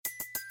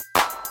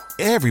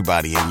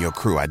Everybody in your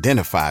crew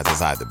identifies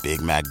as either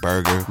Big Mac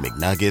Burger,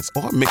 McNuggets,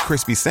 or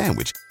McCrispy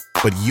Sandwich.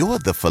 But you're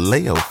the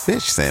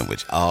Filet-O-Fish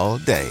Sandwich all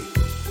day.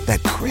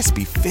 That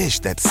crispy fish,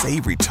 that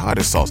savory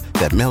tartar sauce,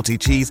 that melty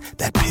cheese,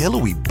 that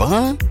pillowy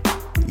bun.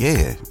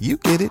 Yeah, you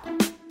get it.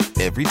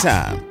 Every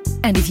time.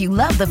 And if you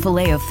love the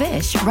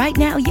Filet-O-Fish, right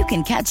now you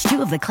can catch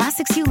two of the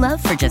classics you love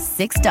for just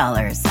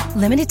 $6.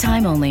 Limited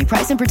time only.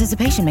 Price and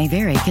participation may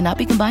vary. Cannot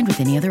be combined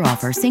with any other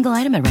offer. Single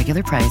item at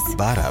regular price.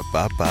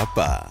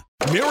 Ba-da-ba-ba-ba.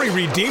 Mary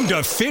redeemed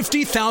a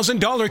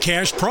 $50,000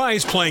 cash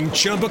prize playing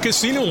Chumba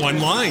Casino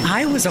online.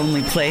 I was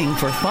only playing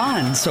for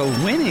fun, so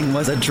winning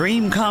was a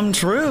dream come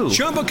true.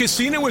 Chumba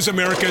Casino is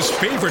America's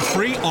favorite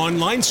free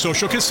online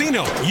social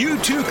casino. You,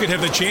 too, could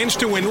have the chance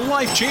to win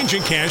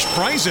life-changing cash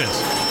prizes.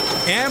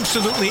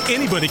 Absolutely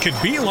anybody could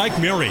be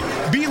like Mary.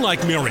 Be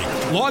like Mary.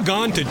 Log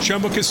on to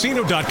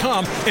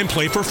ChumbaCasino.com and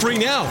play for free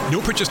now.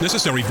 No purchase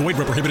necessary. Void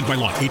where prohibited by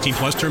law. 18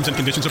 plus terms and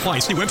conditions apply.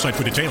 See website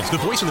for details. The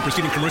voice in the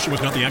preceding commercial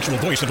was not the actual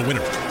voice of the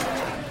winner.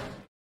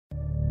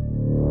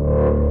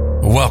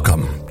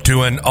 Welcome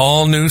to an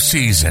all-new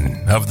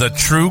season of the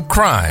True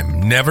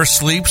Crime Never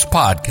Sleeps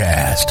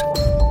podcast.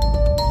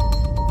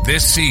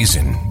 This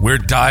season, we're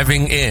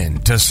diving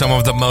into some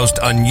of the most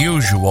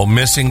unusual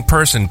missing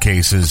person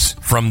cases,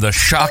 from the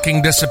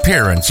shocking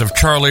disappearance of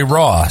Charlie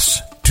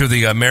Ross to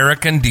the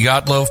American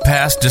Dyatlov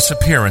Pass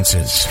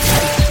disappearances.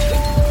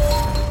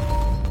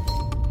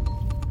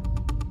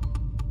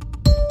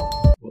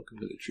 Welcome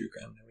to the True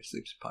Crime Never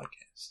Sleeps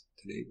podcast.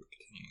 Today we're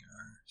continuing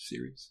our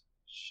series,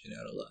 Shit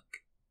Out of Luck,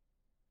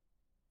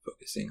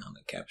 focusing on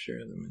the capture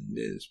of the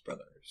Menendez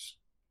brothers.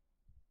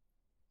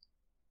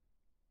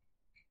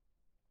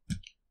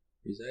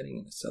 Residing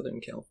in a Southern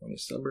California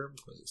suburb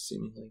was a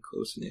seemingly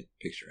close-knit,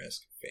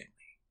 picturesque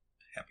family.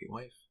 A happy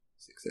wife,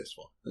 a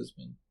successful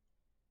husband,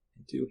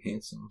 and two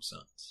handsome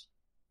sons.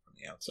 From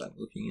the outside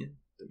looking in,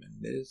 the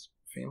Menendez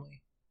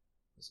family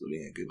was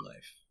living a good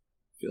life,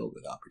 filled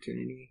with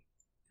opportunity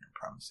and a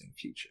promising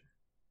future.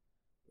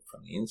 But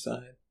from the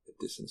inside, the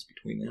distance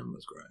between them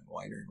was growing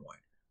wider and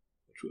wider,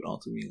 which would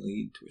ultimately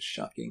lead to a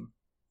shocking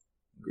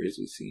and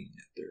grisly scene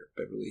at their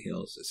Beverly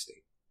Hills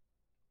estate.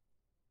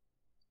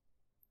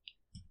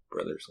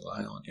 Brothers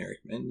Lyle and Eric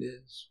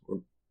Menendez were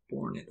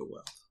born into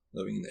wealth,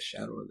 living in the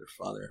shadow of their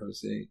father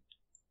Jose's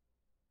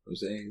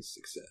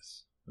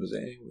success.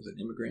 Jose was an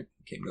immigrant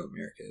and came to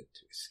America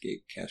to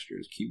escape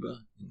Castro's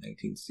Cuba in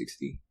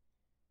 1960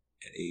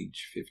 at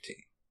age 15.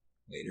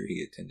 Later,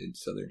 he attended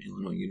Southern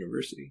Illinois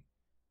University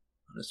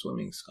on a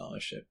swimming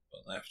scholarship,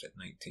 but left at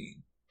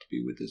 19 to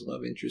be with his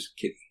love interest,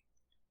 Kitty.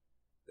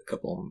 The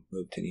couple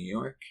moved to New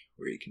York,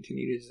 where he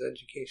continued his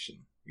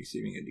education,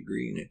 receiving a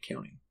degree in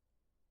accounting,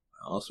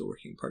 while also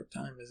working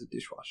part-time as a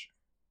dishwasher.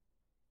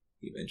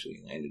 He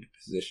eventually landed a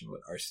position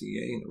with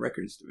RCA in the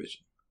records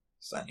division,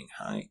 signing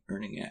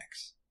high-earning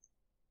acts.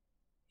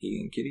 He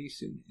and Kitty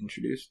soon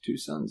introduced two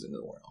sons into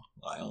the world,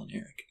 Lyle and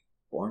Eric,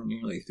 born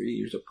nearly 3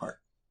 years apart.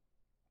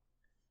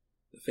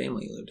 The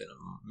family lived in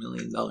a $1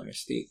 million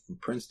estate in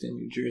Princeton,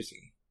 New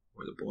Jersey,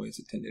 where the boys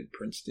attended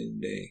Princeton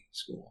Day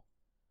School.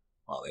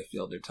 While they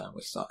filled their time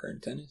with soccer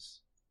and tennis,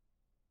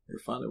 their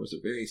father was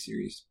a very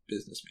serious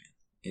businessman,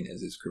 and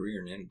as his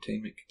career in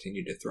entertainment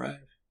continued to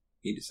thrive,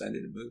 he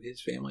decided to move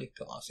his family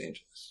to Los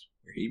Angeles,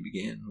 where he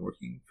began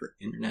working for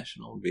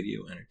International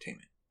Video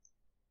Entertainment,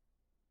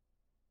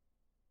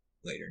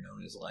 later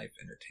known as Life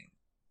Entertainment.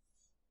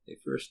 They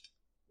first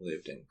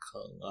lived in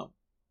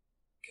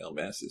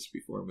Calabasas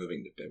before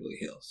moving to Beverly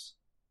Hills.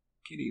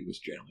 Kitty was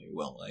generally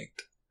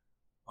well-liked,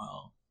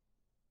 while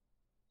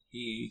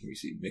he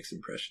received mixed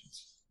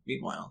impressions.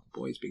 Meanwhile, the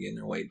boys began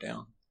their way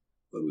down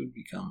what would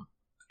become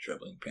a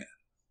troubling path.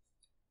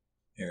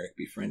 Eric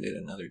befriended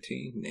another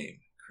teen named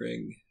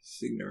Craig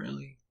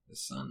Signorelli, the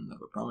son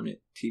of a prominent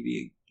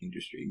TV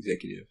industry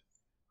executive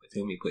with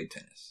whom he played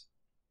tennis.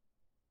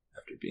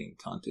 After being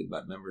taunted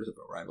by members of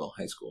a rival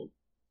high school,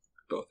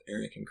 both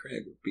Eric and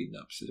Craig were beaten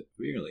up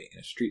severely in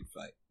a street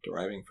fight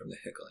deriving from the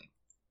heckling.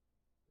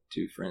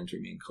 The two friends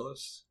remained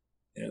close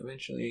and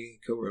eventually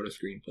co-wrote a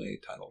screenplay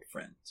titled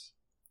Friends.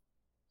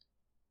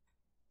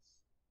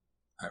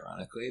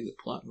 Ironically, the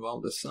plot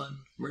involved the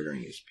son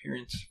murdering his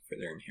parents for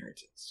their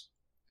inheritance.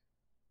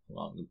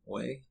 Along the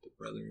way, the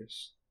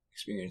brothers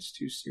experienced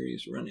two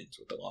serious run-ins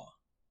with the law.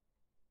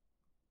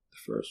 The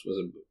first was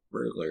a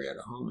burglary at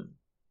a home in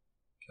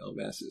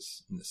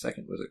Calabasas, and the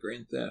second was a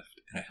grand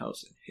theft at a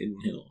house in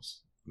Hidden Hills,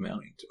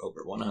 amounting to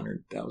over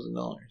 $100,000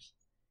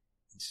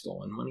 in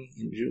stolen money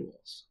and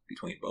jewels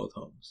between both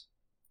homes.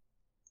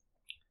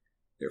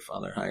 Their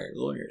father hired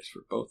lawyers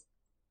for both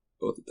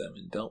of them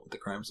and dealt with the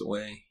crimes the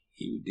way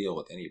he would deal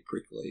with any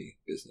prickly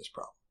business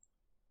problem.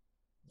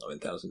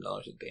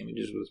 $11,000 in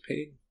damages was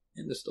paid,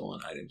 and the stolen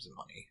items and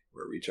money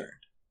were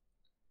returned.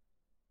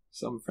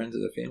 Some friends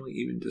of the family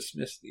even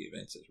dismissed the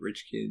events as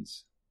rich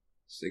kids'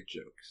 sick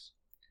jokes.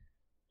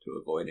 To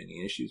avoid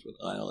any issues with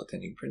Lyle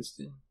attending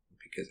Princeton,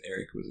 because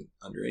Eric was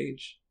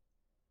underage,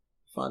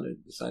 the father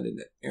decided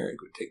that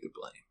Eric would take the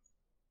blame.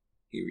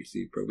 He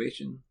received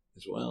probation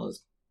as well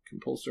as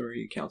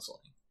compulsory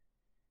counseling,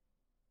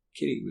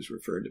 Kitty was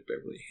referred to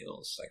Beverly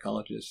Hills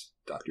psychologist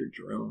Dr.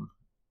 Jerome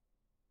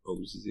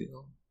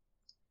Ozil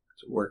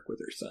to work with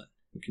her son,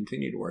 who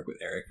continued to work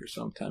with Eric for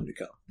some time to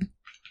come.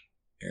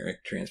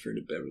 Eric transferred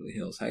to Beverly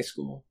Hills High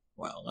School,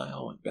 while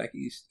Lyle went back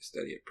east to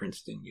study at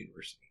Princeton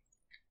University.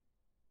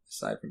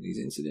 Aside from these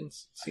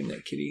incidents, it seemed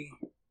that Kitty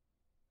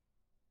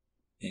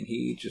and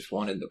he just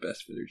wanted the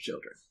best for their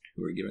children,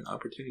 who were given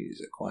opportunities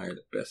to acquire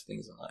the best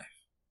things in life.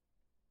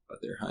 But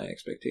their high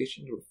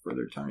expectations were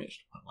further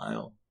tarnished when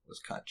Lyle was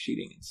caught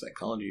cheating in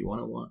Psychology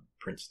 101 at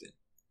Princeton.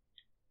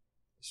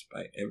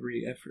 Despite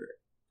every effort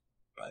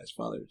by his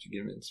father to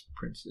convince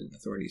Princeton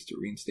authorities to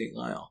reinstate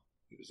Lyle,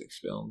 he was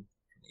expelled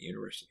from the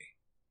university.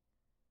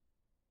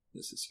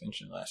 The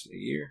suspension lasted a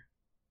year.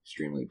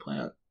 Extremely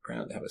proud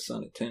to have a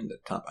son attend a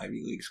top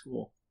Ivy League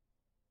school.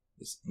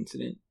 This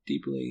incident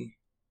deeply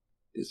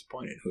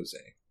disappointed Jose.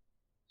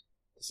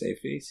 To save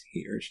face,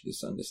 he urged his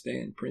son to stay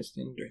in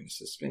Princeton during the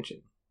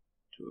suspension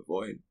to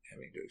avoid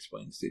having to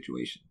explain the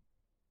situation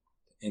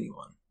to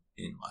anyone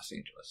in Los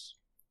Angeles.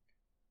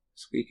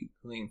 The squeaky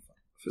clean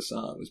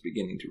facade was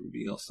beginning to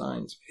reveal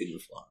signs of hidden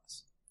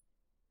flaws.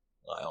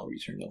 Lyle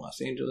returned to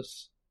Los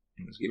Angeles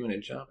and was given a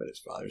job at his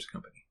father's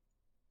company.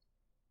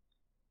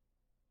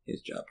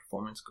 His job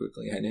performance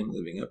quickly had him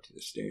living up to the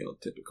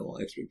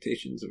stereotypical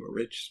expectations of a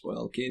rich,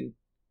 spoiled kid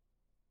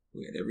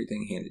who had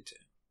everything handed to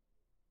him.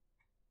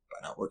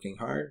 By not working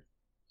hard,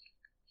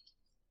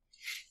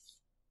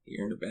 he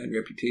earned a bad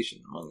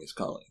reputation among his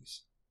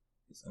colleagues.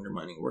 His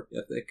undermining work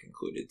ethic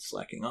included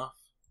slacking off,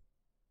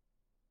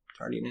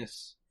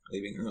 tardiness,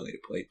 leaving early to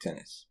play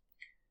tennis,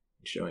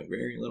 and showing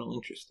very little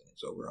interest in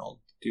his overall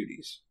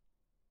duties,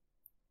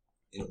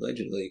 and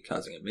allegedly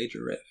causing a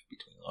major rift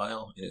between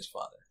Lyle and his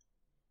father.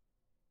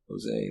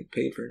 Jose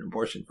paid for an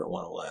abortion for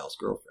one of Lyle's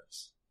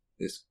girlfriends.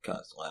 This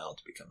caused Lyle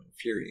to become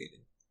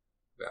infuriated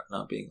about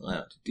not being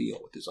allowed to deal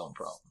with his own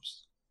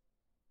problems.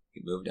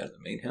 He moved out of the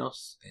main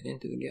house and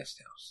into the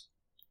guest house.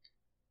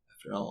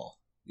 After all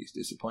these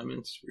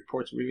disappointments,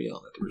 reports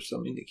revealed that there were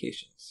some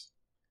indications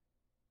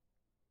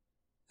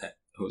that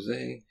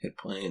Jose had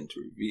planned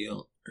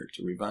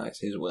to revise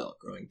his will,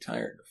 growing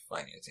tired of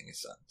financing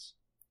his sons.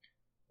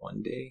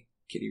 One day,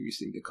 Kitty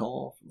received a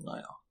call from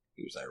Lyle.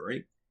 He was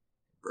irate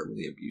and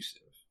verbally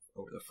abusive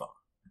over the phone.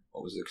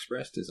 What was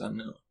expressed is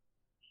unknown,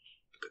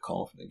 but the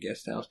call from the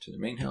guest house to the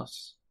main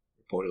house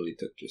reportedly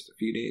took just a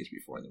few days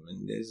before the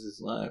Menendez's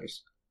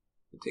lives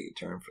would take a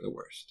turn for the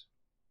worst.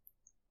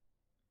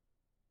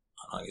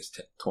 On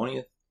August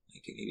 20th,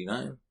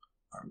 1989,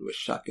 armed with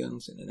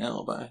shotguns and an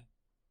alibi,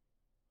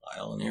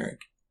 Lyle and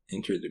Eric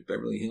entered the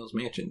Beverly Hills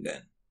mansion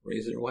den,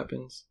 raised their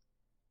weapons,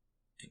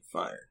 and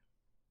fired.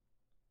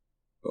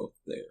 Both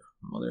their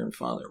mother and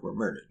father were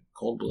murdered in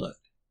cold blood.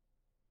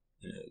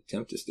 In an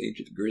attempt to stage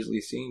the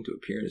grisly scene to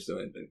appear as though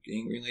it had been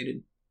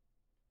gang-related,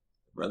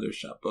 the brothers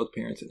shot both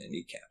parents in the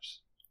kneecaps.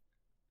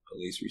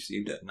 Police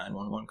received a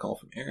 911 call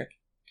from Eric,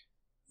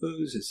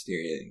 whose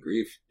hysteria and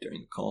grief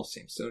during the call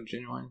seemed so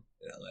genuine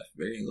that it left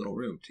very little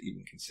room to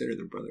even consider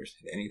the brothers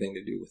had anything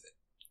to do with it.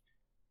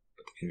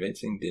 But the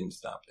convincing didn't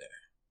stop there.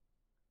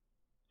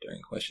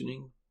 During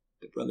questioning,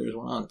 the brothers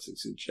went on to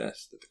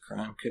suggest that the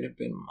crime could have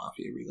been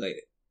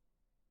mafia-related,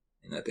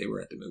 and that they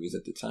were at the movies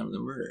at the time of the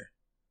murder,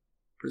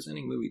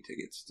 presenting movie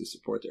tickets to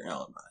support their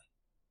alibi.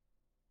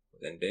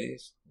 Within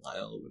days,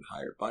 Lyle would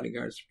hire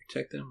bodyguards to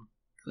protect them,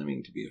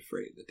 claiming to be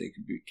afraid that they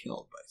could be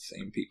killed by the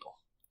same people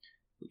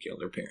who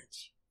killed their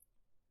parents.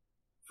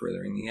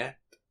 Furthering the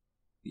act,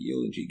 the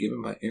eulogy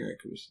given by Eric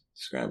was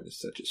described as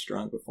such a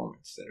strong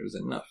performance that it was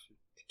enough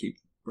to keep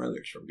the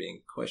brothers from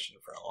being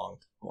questioned for a long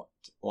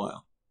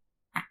while.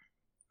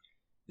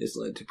 This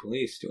led to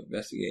police to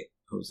investigate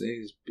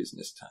Jose's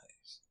business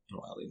ties, and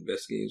while the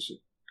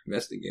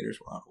investigators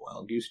were on a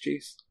wild goose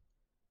chase,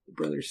 the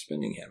brothers'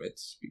 spending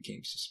habits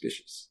became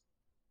suspicious.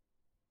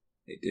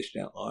 They dished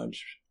out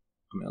large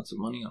amounts of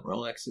money on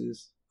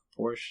Rolexes,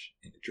 a Porsche,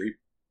 and a Jeep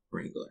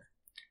Wrangler.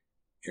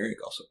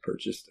 Eric also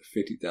purchased a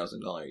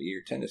 $50,000 a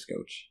year tennis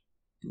coach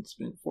and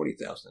spent $40,000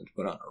 to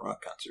put on a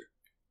rock concert,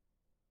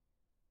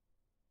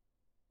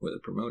 with a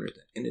promoter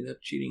that ended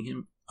up cheating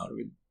him out of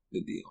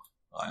the deal.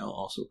 Lyle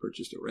also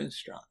purchased a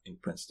restaurant in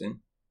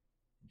Princeton.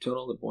 In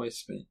total, the boys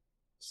spent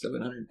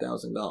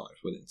 $700,000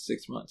 within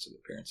 6 months of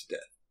their parents' death.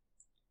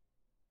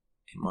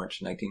 In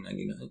March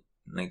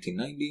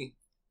 1990,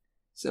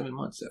 7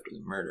 months after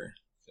the murder,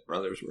 the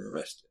brothers were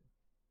arrested.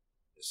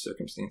 The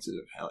circumstances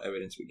of how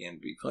evidence began to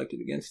be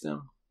collected against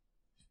them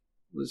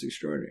was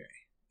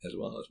extraordinary, as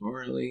well as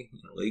morally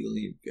and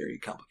legally very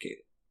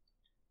complicated.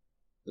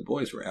 The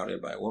boys were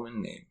outed by a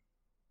woman named,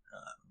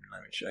 I'm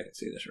not even sure I can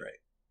say this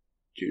right,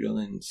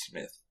 Judalyn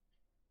Smith,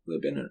 who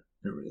had been in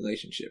a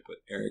relationship with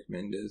Eric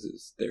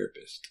Menendez's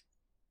therapist,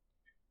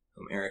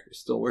 whom Eric was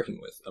still working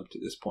with up to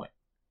this point.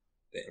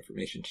 The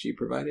information she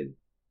provided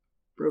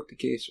broke the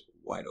case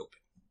wide open,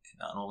 and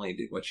not only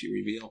did what she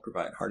revealed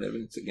provide hard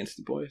evidence against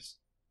the boys,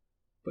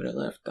 but it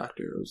left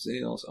Dr.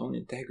 Ozale's own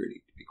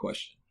integrity to be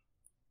questioned.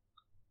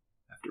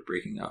 After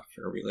breaking off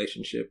her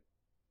relationship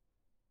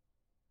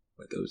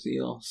with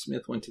Ozale,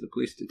 Smith went to the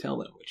police to tell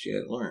them what she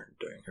had learned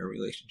during her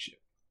relationship.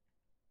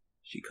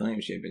 She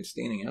claimed she had been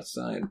standing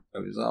outside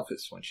of his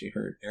office when she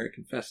heard Eric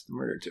confess the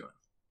murder to him.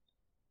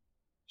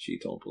 She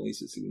told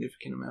police a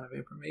significant amount of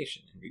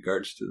information in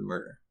regards to the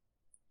murder.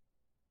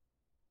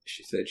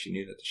 She said she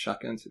knew that the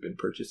shotguns had been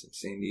purchased in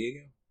San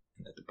Diego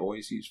and that the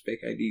boys used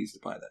fake IDs to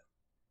buy them.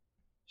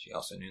 She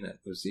also knew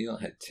that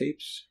Oziel had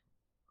tapes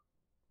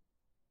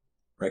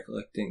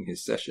recollecting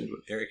his sessions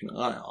with Eric and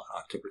Lyle on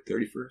October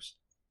 31st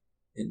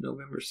and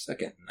November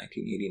 2nd,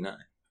 1989, in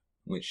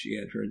which she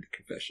had heard the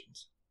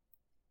confessions.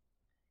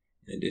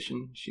 In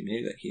addition, she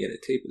knew that he had a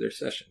tape of their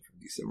session from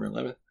December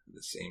 11th of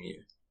the same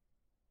year.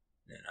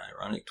 In an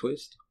ironic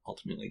twist,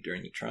 ultimately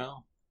during the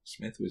trial,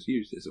 Smith was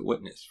used as a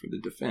witness for the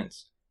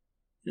defense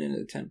in an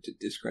attempt to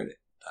discredit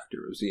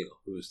Dr.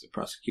 Oziel, who was the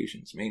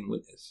prosecution's main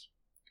witness.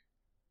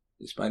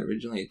 Despite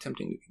originally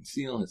attempting to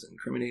conceal his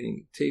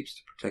incriminating tapes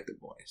to protect the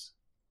boys,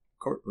 the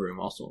courtroom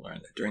also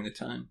learned that during the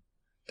time,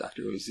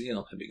 Dr.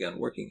 Oziel had begun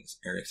working as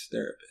Eric's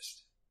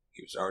therapist.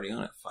 He was already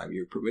on a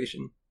 5-year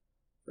probation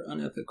for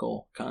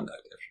unethical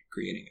conduct after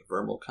creating a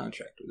verbal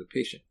contract with a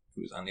patient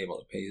who was unable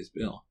to pay his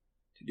bill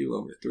to do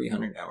over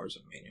 300 hours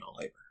of manual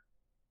labor.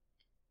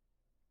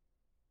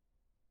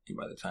 And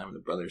by the time of the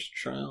brothers'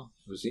 trial,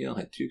 Oziel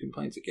had 2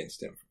 complaints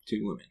against him from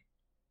 2 women,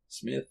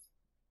 Smith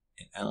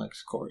and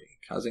Alex Corey,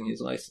 causing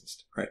his license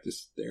to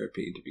practice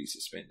therapy to be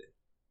suspended.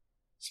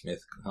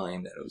 Smith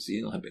claimed that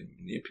Oziel had been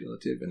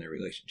manipulative in their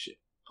relationship,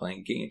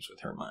 playing games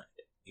with her mind,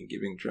 and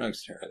giving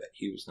drugs to her that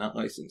he was not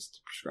licensed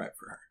to prescribe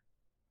for her.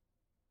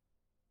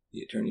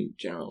 The Attorney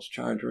General's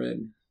charge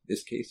read,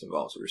 "This case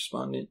involves a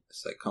respondent, a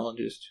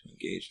psychologist who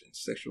engaged in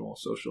sexual,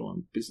 social,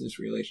 and business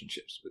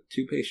relationships with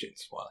 2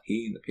 patients while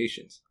he and the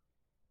patients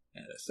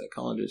had a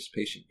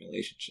psychologist-patient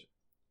relationship.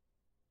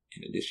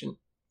 In addition,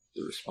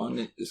 the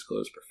respondent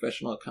disclosed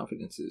professional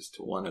confidences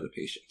to one of the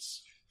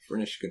patients,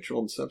 furnished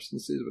controlled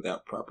substances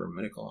without proper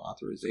medical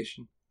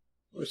authorization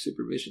or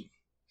supervision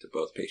to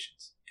both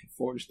patients, and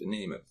forged the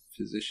name of a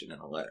physician in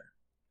a letter.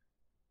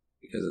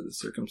 Because of the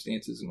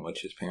circumstances in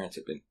which his parents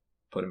had been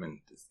put him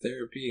into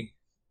therapy,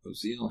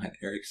 Oziel had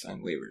Eric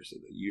sign waivers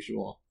of the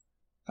usual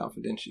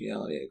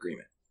confidentiality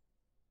agreement,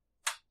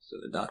 so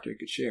the doctor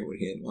could share what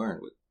he had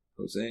learned with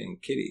Jose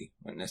and Kitty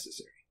when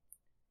necessary.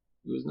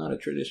 It was not a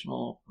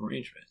traditional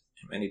arrangement,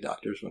 and many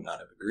doctors would not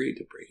have agreed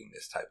to breaking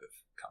this type of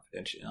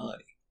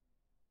confidentiality.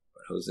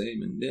 But Jose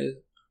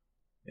Menendez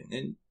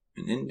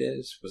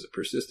was a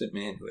persistent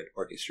man who had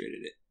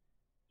orchestrated it.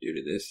 Due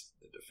to this,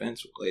 the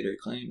defense would later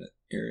claim that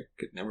Eric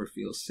could never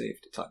feel safe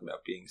to talk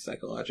about being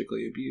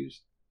psychologically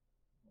abused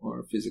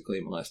or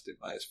physically molested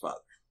by his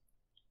father.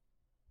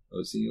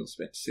 Oziel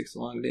spent 6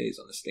 long days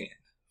on the stand,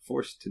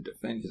 forced to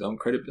defend his own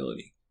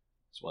credibility,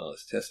 as well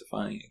as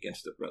testifying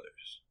against the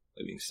brothers,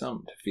 leaving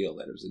some to feel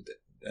that it was a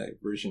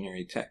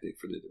diversionary tactic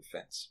for the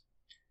defense.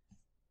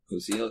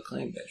 Oziel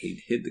claimed that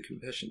he'd hid the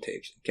confession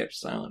tapes and kept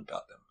silent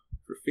about them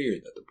for fear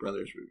that the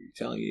brothers would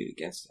retaliate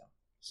against him,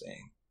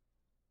 saying,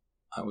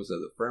 "I was of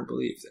the firm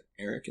belief that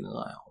Eric and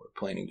Lyle were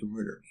planning to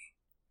murder me."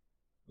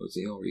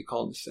 Oziel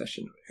recalled the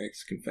session of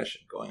Eric's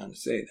confession, going on to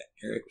say that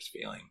Eric was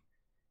feeling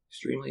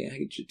extremely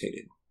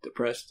agitated,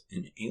 depressed,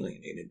 and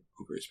alienated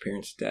over his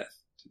parents'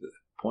 death to the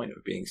point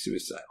of being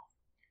suicidal.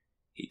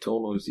 He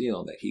told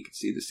Oziel that he could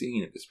see the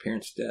scene of his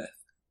parents'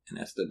 death and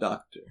asked the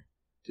doctor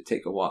to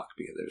take a walk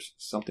because there's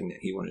something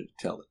that he wanted to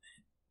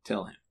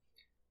tell him,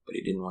 but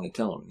he didn't want to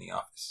tell him in the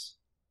office.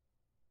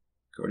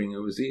 According to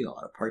Oziel,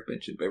 on a park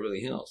bench in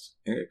Beverly Hills,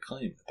 Eric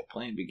claimed that the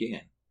plan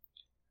began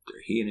after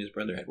he and his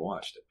brother had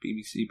watched a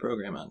BBC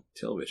program on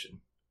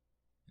television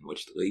in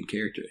which the lead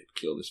character had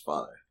killed his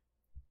father.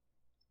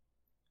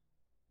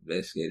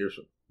 Investigators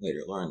would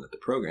later learn that the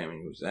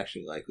programming was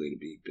actually likely to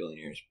be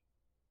Billionaire's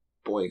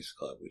Boys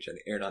Club, which had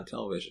aired on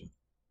television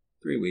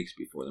 3 weeks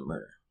before the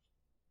murder.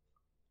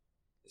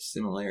 The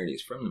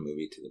similarities from the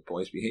movie to the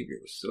boys' behavior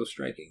was so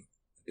striking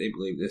that they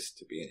believed this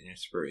to be an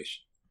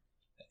inspiration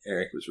that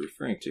Eric was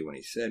referring to when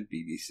he said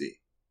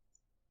BBC.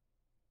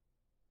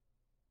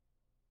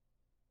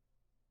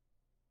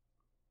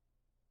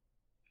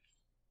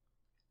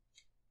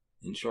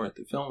 In short,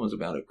 the film was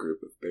about a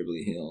group of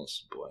Beverly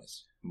Hills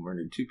boys who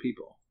murdered 2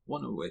 people,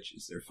 one of which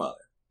is their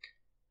father.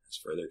 As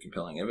further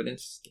compelling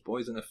evidence, the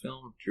boys in the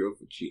film drove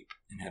a Jeep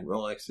and had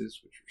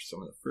Rolexes, which were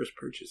some of the first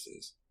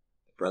purchases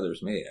the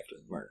brothers made after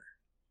the murder.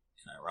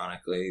 And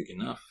ironically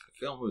enough, the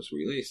film was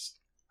released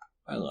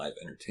by Live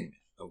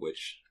Entertainment, of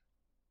which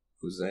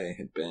Jose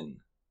had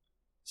been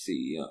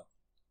CEO.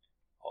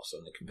 Also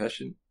in the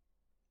confession,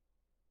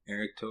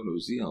 Eric told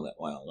Oziel that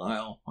while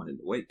Lyle wanted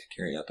to wait to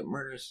carry out the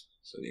murders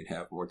so they'd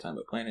have more time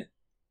to plan it,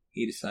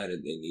 he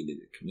decided they needed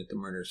to commit the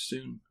murders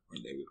soon or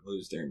they would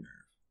lose their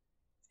nerve,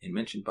 and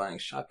mentioned buying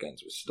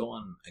shotguns with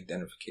stolen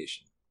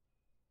identification.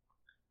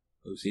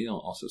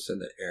 Oziel also said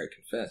that Eric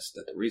confessed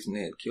that the reason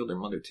they had killed their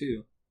mother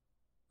too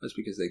was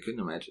because they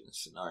couldn't imagine a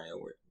scenario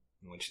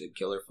in which they'd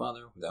kill their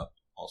father without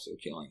also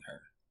killing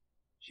her.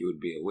 She would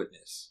be a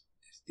witness.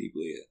 As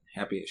deeply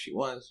unhappy as she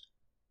was,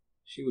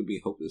 she would be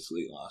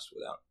hopelessly lost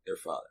without their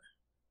father,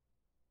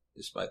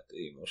 despite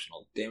the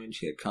emotional damage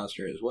he had caused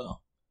her as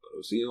well. But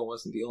Oziel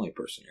wasn't the only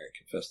person Eric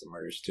confessed the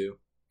murders to.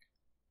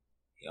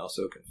 He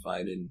also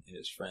confided in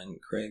his friend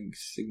Craig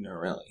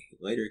Signorelli, who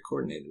later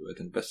coordinated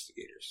with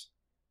investigators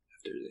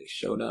after they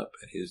showed up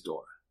at his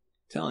door,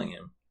 telling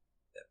him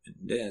that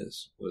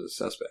Menendez was a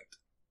suspect.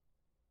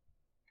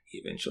 He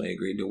eventually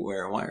agreed to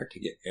wear a wire to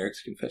get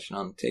Eric's confession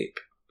on tape,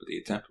 but the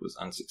attempt was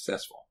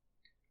unsuccessful.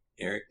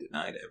 Eric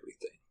denied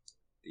everything.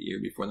 The year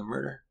before the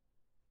murder,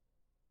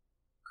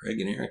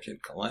 Craig and Eric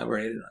had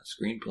collaborated on a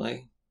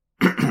screenplay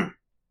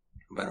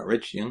about a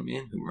rich young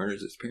man who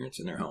murders his parents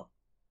in their home.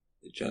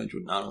 The judge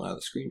would not allow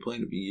the screenplay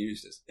to be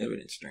used as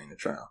evidence during the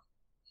trial.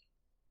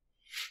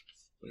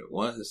 But it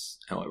was,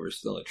 however,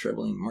 still a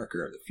troubling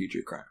marker of the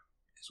future crime,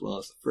 as well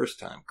as the first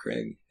time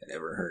Craig had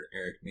ever heard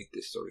Eric make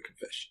this sort of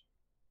confession.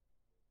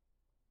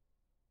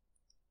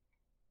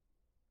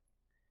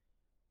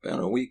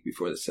 About a week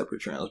before the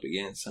separate trials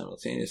began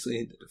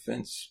simultaneously, the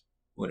defense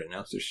would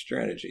announce their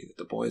strategy that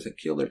the boys had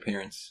killed their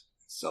parents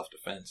in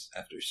self-defense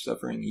after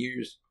suffering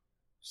years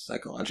of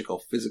psychological,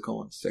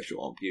 physical, and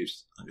sexual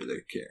abuse under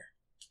their care.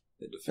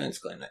 The defense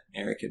claimed that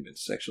Eric had been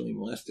sexually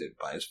molested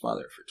by his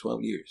father for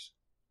 12 years,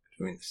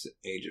 between the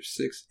age of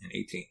 6 and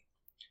 18.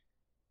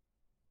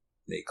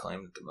 They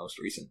claimed that the most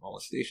recent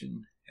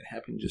molestation had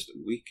happened just a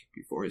week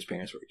before his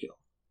parents were killed.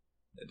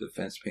 The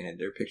defense painted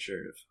their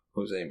picture of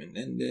Jose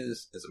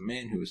Menendez as a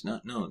man who was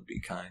not known to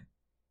be kind,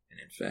 and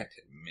in fact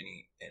had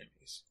many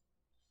enemies.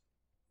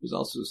 He was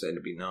also said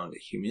to be known to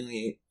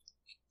humiliate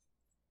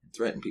and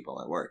threaten people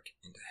at work,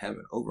 and to have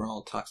an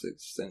overall toxic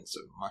sense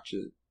of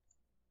machismo.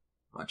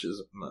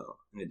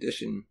 In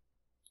addition,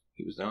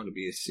 he was known to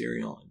be a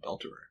serial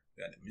adulterer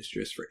who had a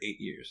mistress for 8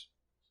 years,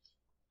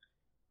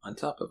 on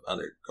top of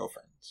other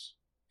girlfriends.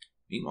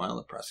 Meanwhile,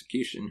 the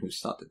prosecution, who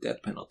sought the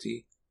death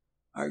penalty,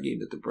 argued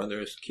that the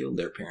brothers killed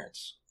their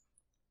parents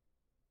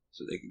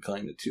so they could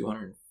claim the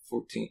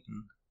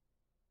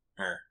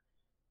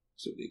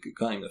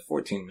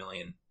 $14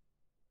 million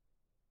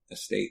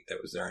estate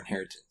that was their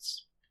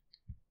inheritance.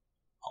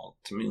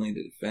 Ultimately,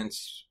 the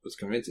defense was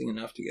convincing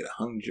enough to get a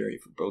hung jury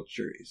for both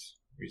juries,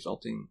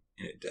 resulting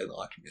in a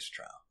deadlocked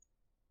mistrial.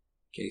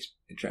 The case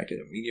attracted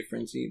a media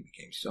frenzy and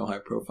became so high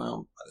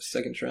profile by the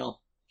second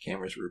trial,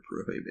 cameras were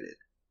prohibited.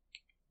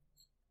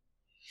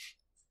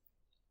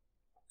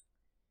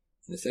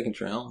 In the second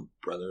trial,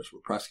 brothers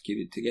were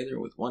prosecuted together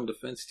with one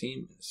defense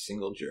team and a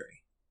single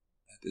jury.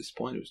 At this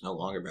point, it was no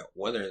longer about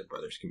whether the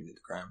brothers committed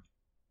the crime,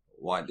 but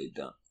why they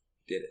did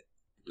it.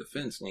 The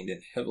defense leaned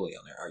in heavily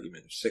on their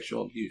argument of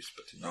sexual abuse,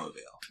 but to no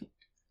avail.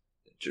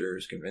 The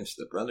jurors convinced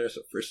the brothers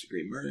of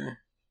first-degree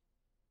murder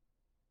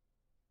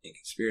and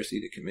conspiracy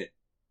to commit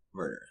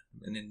murder.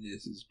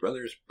 Menendez's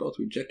brothers both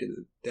rejected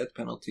the death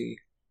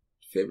penalty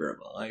in favor of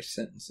a life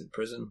sentence in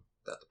prison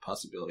without the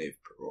possibility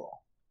of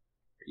parole.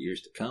 For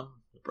years to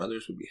come, the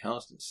brothers would be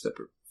housed in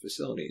separate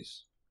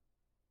facilities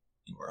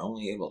and were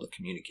only able to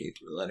communicate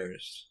through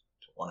letters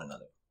to one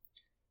another.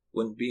 It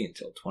wouldn't be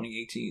until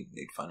 2018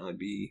 they'd finally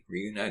be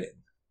reunited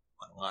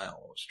when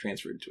Lyle was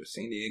transferred to a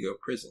San Diego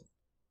prison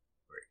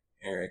where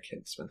Eric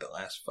had spent the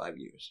last 5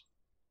 years.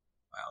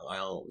 While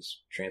Lyle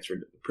was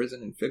transferred to the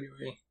prison in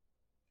February,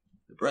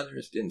 the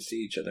brothers didn't see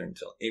each other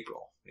until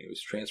April when he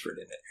was transferred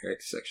into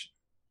Eric's section,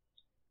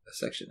 a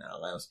section that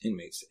allows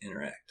inmates to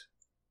interact.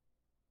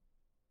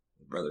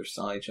 The brothers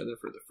saw each other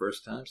for the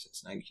first time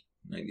since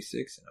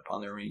 1996, and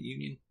upon their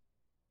reunion,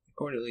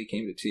 reportedly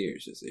came to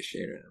tears as they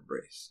shared an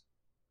embrace.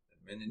 The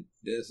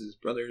Menendez's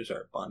brothers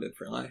are bonded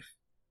for life,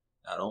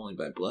 not only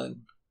by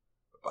blood,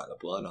 but by the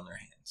blood on their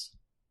hands.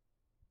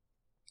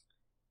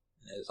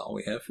 And that is all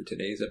we have for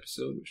today's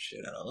episode of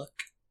Shit Out of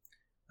Luck.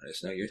 Let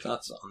us know your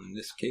thoughts on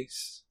this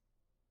case.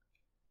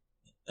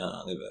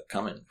 Leave a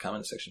comment in the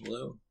comment section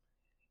below.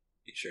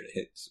 Be sure to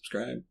hit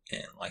subscribe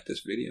and like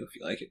this video if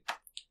you like it.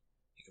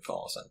 You can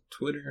follow us on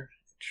Twitter,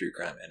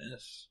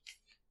 TrueCrimeNS,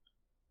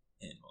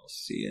 and we'll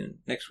see you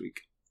next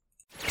week.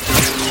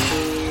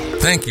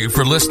 Thank you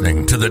for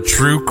listening to the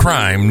True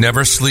Crime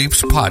Never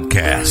Sleeps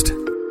podcast.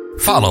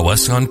 Follow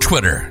us on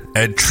Twitter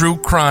at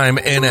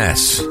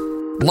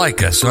TrueCrimeNS.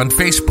 Like us on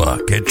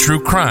Facebook at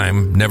True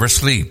Crime Never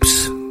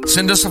Sleeps.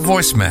 Send us a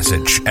voice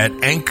message at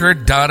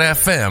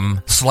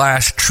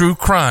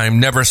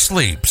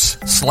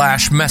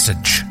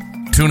anchor.fm/truecrimeneversleeps/message.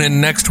 Tune in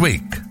next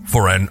week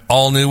for an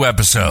all-new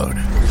episode.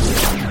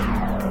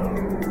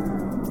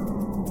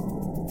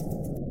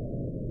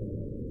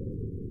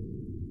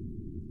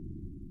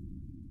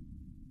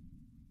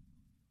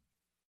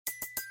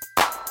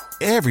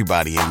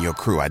 Everybody in your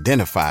crew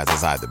identifies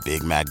as either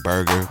Big Mac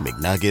Burger,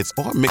 McNuggets,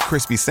 or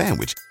McCrispy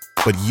Sandwich.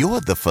 But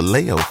you're the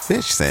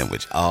Filet-O-Fish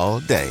Sandwich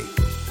all day.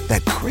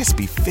 That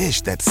crispy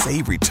fish, that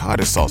savory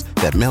tartar sauce,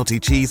 that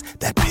melty cheese,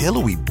 that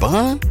pillowy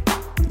bun.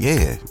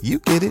 Yeah, you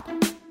get it.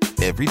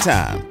 Every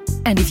time.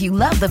 And if you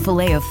love the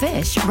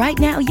Filet-O-Fish, right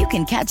now you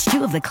can catch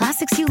two of the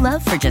classics you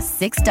love for just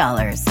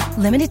 $6.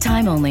 Limited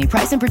time only.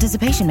 Price and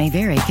participation may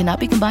vary. Cannot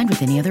be combined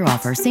with any other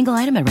offer. Single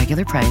item at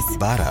regular price.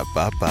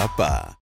 Ba-da-ba-ba-ba.